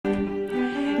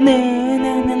What's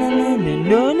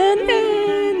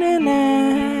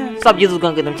up, YouTube?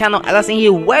 Going to the channel. OutxLasting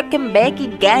here. Welcome back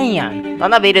again.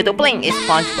 Another video to playing is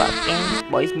SpongeBob game.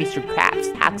 Boys, Mr.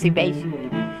 Krabs Tax Evasion.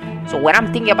 So what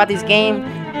I'm thinking about this game,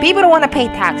 people don't want to pay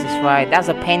taxes, right? That's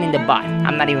a pain in the butt.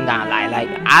 I'm not even gonna lie. Like,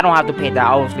 I don't have to pay that.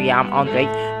 Obviously, I'm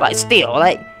underage, but still,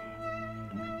 like,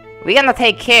 we're gonna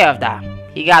take care of that.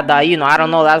 He got the, you know, I don't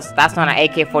know, that's not an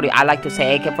AK-40. I like to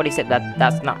say AK-47,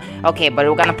 that's not. Okay, but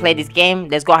we're gonna play this game.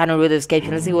 Let's go ahead and read the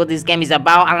description. Let's see what this game is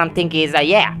about. And I'm thinking is that,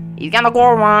 yeah, he's gonna go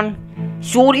around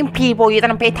shooting people. You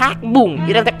don't pay tax, boom.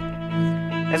 You don't.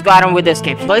 Let's go ahead and read the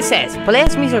description. So it says,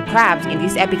 players Mr. Krabs in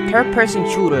this epic third-person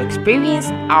shooter experience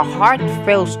a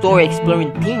heartfelt story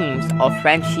exploring themes of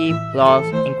friendship, love,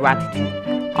 and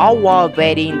gratitude, all while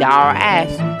evading the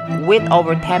IRS with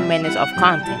over 10 minutes of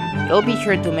content. You'll be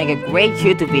sure to make a great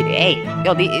YouTube video. Hey,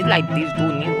 yo, it's like this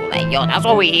dude new. Like, yo, that's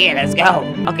what we're here. Let's go.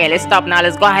 Okay, let's stop now.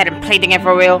 Let's go ahead and play the game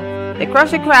for real. The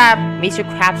Krabs Mr.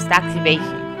 Krabs Tax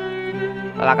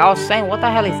Evasion. But like I was saying, what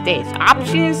the hell is this?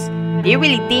 Options? Do you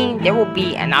really think there will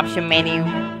be an option menu?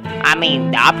 I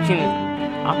mean, the option.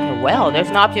 Okay, well, there's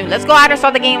no option. Let's go ahead and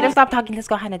start the game. Let's stop talking. Let's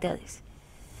go ahead and do this.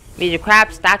 Mr.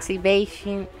 Krabs Tax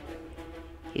Evasion.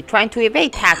 You're trying to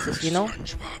evade taxes, you know?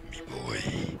 SpongeBob, me boy.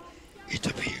 It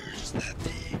appears that the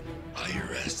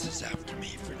IRS is after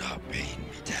me for not paying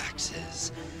me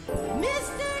taxes.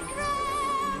 Mr.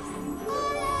 Krabs, I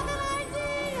have an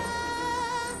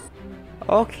idea.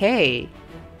 Okay.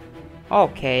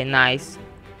 Okay, nice.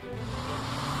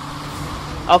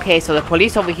 Okay, so the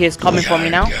police over here is coming for me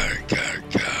now.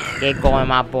 Get going,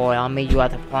 my boy. I'll meet you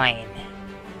at the plane.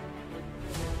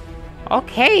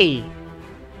 Okay.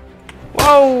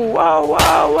 Whoa, whoa,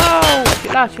 whoa, whoa.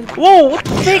 Chill out, chill out. Whoa, what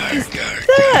the frick is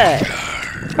that?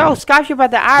 Bro, Skyship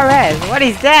at the IRS. What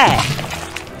is that?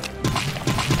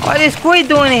 What is Squid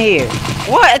doing here?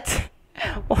 What?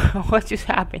 What just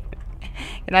happened?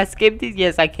 Can I skip this?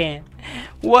 Yes, I can.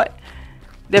 What?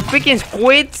 The freaking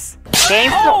squids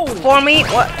came for me?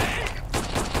 What?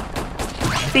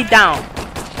 Sit down.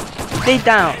 Sit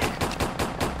down.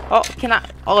 Oh, can I?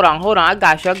 Hold on. I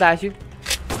got you.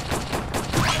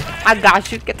 I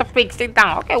got you. Get the freak. Sit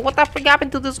down. Okay, what the freak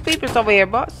happened to the squeepers over here,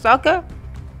 boss? Sucker?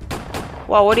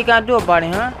 Well, what are you gonna do about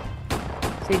it, huh?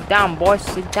 Sit down, boy.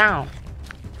 Sit down.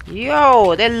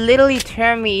 Yo, they literally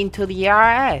turned me into the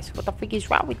IRS. What the freak is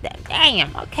wrong with that?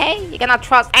 Damn, okay? You cannot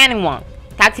trust anyone.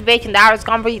 Tax evasion, the IRS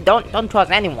company, don't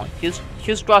trust anyone. Just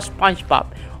trust SpongeBob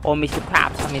or Mr.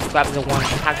 Krabs. I mean, Mr. Krabs is the one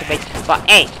tax evasion. But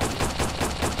hey,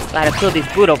 gotta kill this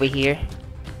brute over here.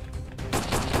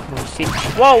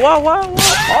 Whoa.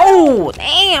 Oh,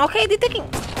 damn. Okay, they're taking.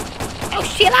 Oh,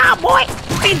 shit out, boy.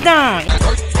 Sit down.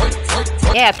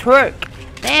 Yeah, twerk.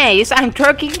 Damn, you saw him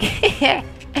twerking?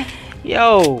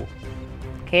 Yo.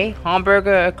 Okay,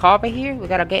 hamburger carver here. We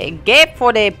gotta get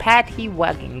for the patty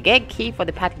wagon. Get key for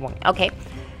the patty wagon. Okay,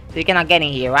 so you cannot get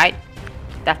in here, right?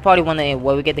 That's probably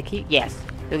where we get the key. Yes.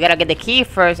 So we gotta get the key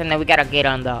first, and then we gotta get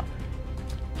on the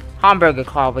hamburger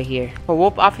car over here. For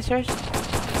whoop officers,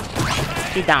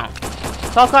 sit down.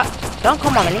 Talker, don't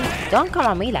come on me. Don't come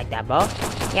on me like that, bro.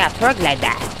 Yeah, twerk like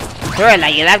that. Twerk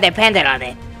like you left the pendant on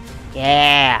it.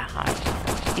 Yeah. Right.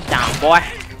 Sit down, boy.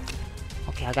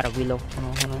 Okay, I gotta reload.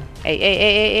 Hold on.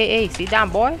 Hey, sit down,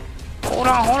 boy. Hold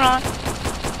on.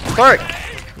 Twerk.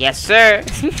 Yes, sir.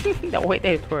 The way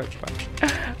they twerk, bro.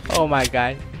 Oh my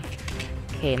god.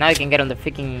 Okay, now you can get on the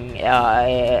freaking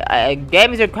get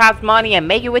Mr. Krabs money and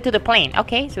make your way to the plane.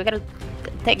 Okay, so we gotta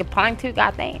take a plane too.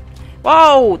 God damn.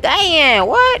 Whoa, damn.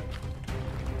 What?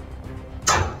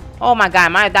 Oh my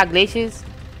god, my that glitches.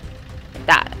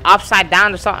 That upside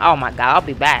down or something. Oh my god, I'll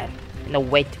be bad. No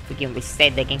way to freaking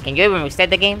reset the game. Can you even reset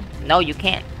the game? No, you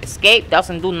can't. Escape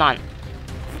doesn't do none.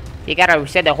 You gotta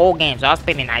reset the whole game, so that's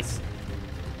pretty nice.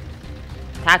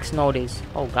 Tax notice.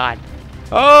 Oh god.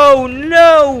 Oh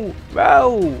no,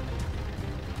 bro.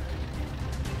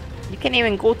 You can't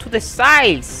even go to the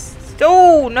sides.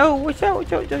 Oh no, watch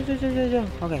out.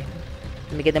 Okay.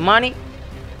 Let me get the money.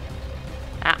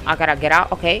 I gotta get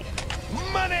out. Okay.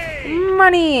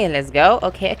 Money. Let's go.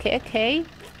 Okay.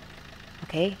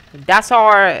 Okay, that's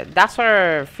our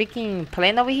freaking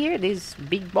plane over here. This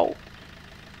big boat.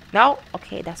 No,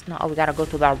 okay, that's not. Oh, we gotta go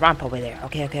to that ramp over there.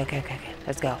 Okay.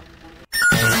 Let's go.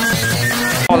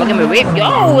 Oh, look at me whip.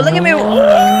 Yo, look at me.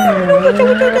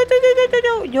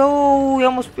 Oh, yo, he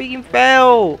almost freaking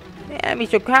fell. Yeah,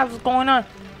 Mr. Krabs, what's going on?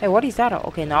 Hey, what is that?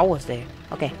 Okay, no, I was there.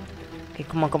 Okay,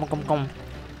 come on.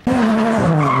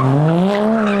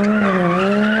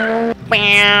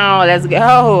 Bam, let's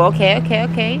go.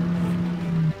 Okay.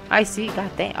 I see.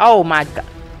 God damn. Oh my god.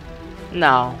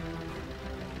 No.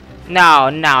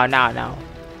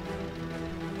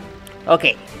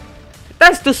 Okay.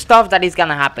 There's two stuff that is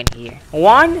gonna happen here.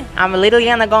 One, I'm literally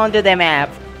gonna go into the map.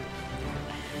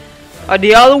 Or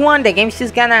the other one, the game's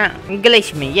just gonna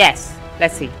glitch me. Yes.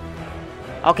 Let's see.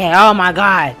 Okay, oh my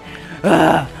god.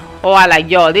 Ugh. Oh, I like,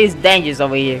 yo, this is dangerous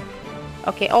over here.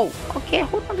 Okay, oh, okay,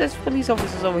 hold on, there's police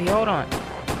officers over here, hold on.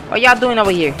 What y'all doing over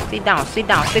here? Sit down, sit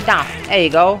down, sit down. There you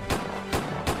go.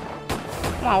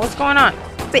 Come on, what's going on?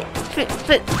 Sit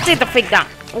the freak down.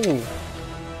 Ooh.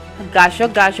 Got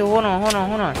you, hold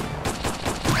on.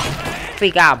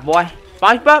 Freak out, boy.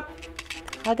 SpongeBob?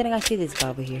 How did I see this guy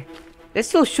over here? They're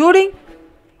still shooting?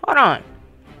 Hold on.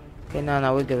 Okay,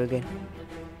 no, we're good.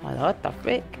 Oh, what the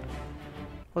frick?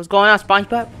 What's going on,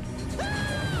 SpongeBob?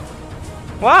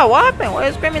 Wow, what happened? Why are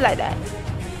you screaming like that?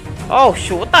 Oh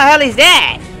shoot, what the hell is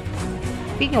that?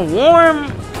 Freaking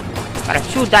warm. Gotta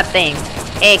shoot that thing.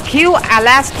 Hey, kill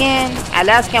Alaskan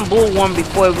bullworm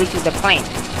before it reaches the plane.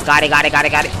 Got it.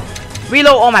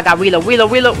 Reload, oh my god, reload. Woo!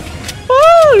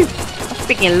 That's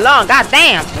freaking long, god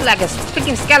damn. Looks like a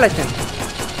freaking skeleton.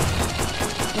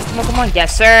 Come on,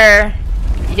 yes sir.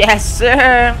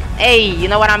 Hey, you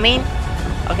know what I mean?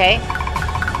 Okay.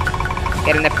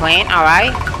 Get in the plane,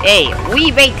 alright. Hey, we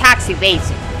evade tax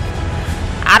evasion.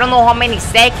 I don't know how many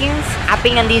seconds I've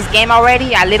been in this game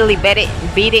already. I literally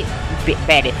beat it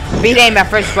in my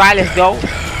first try. Let's go.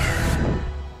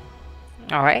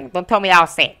 Alright, don't tell me I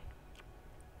was sick.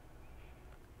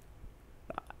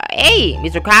 Hey,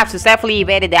 Mr. Krabs successfully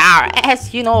evaded the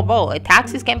IRS. You know, bro,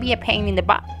 taxes can be a pain in the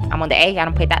butt. I'm on the A, I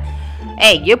don't pay that.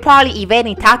 Hey, you're probably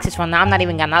evading taxes from now. I'm not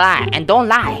even gonna lie. And don't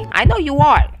lie. I know you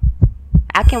are.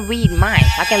 I can read minds.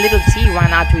 I can literally see right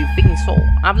now to your freaking soul.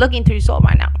 I'm looking into your soul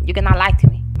right now. You cannot lie to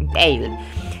me. Hey,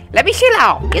 let me chill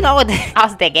out. You know,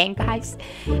 how's the game, guys?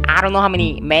 I don't know how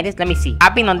many minutes. Let me see.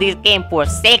 I've been on this game for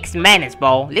 6 minutes,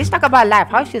 bro. Let's talk about life.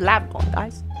 How's your life going,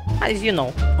 guys? As you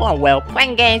know, going well.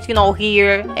 Playing games, you know,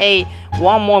 here. Hey,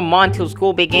 1 more month till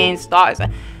school begins. Starts.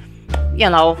 You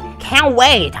know, can't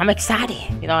wait. I'm excited.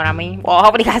 You know what I mean? Well,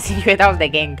 hopefully you guys enjoyed. That was the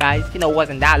game, guys. You know, it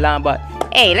wasn't that long, but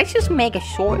hey, let's just make a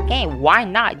short game. Why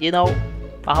not? You know?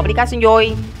 But hopefully you guys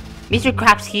enjoy. Mr.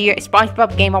 Krabs here.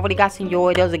 SpongeBob game. Hopefully you guys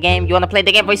enjoy. There's a game. You wanna play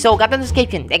the game for yourself? Got the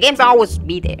description. The game's always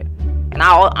be there, and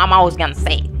I'm always gonna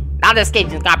say now the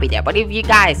description's gonna be there. But if you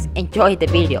guys enjoyed the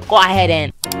video, go ahead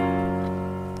and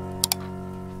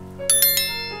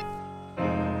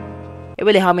it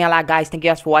really helped me a lot, guys. Thank you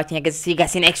guys for watching. I guess see you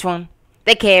guys in the next one.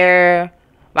 Take care.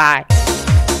 Bye.